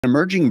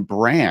emerging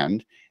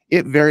brand,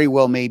 it very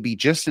well may be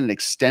just an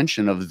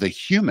extension of the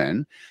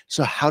human.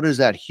 So how does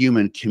that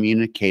human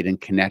communicate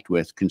and connect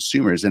with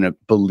consumers in a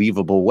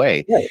believable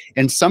way? Right.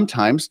 And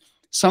sometimes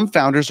some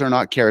founders are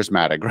not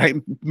charismatic, right?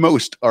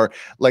 Most are.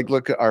 Like,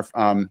 look at our,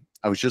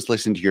 I was just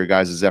listening to your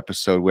guys'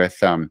 episode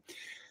with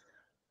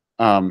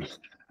Naked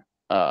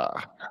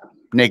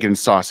and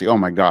Saucy. Oh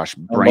my gosh,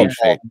 brain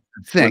fade.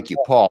 Thank you,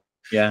 Paul.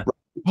 Yeah.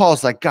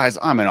 Paul's like, guys,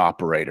 I'm an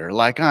operator.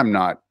 Like, I'm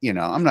not,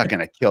 I'm not going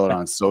to kill it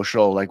on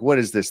social. Like, what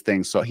is this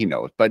thing? So he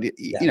knows, but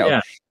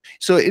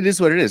so it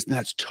is what it is. And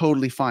that's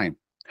totally fine.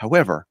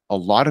 However, a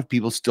lot of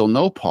people still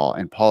know Paul,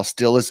 and Paul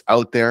still is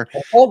out there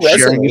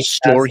sharing his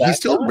story. He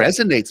still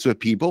resonates with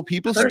people.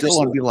 People still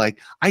want to be like,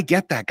 I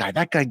get that guy.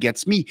 That guy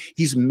gets me.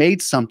 He's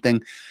made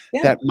something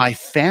that my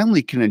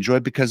family can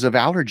enjoy because of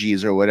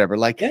allergies or whatever.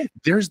 Like,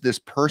 there's this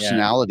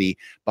personality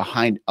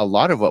behind a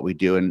lot of what we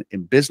do. And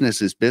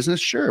business is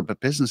business, sure, but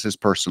business is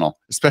personal,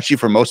 especially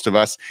for most of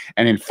us.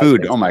 And in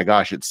food, oh my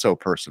gosh, it's so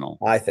personal.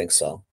 I think so.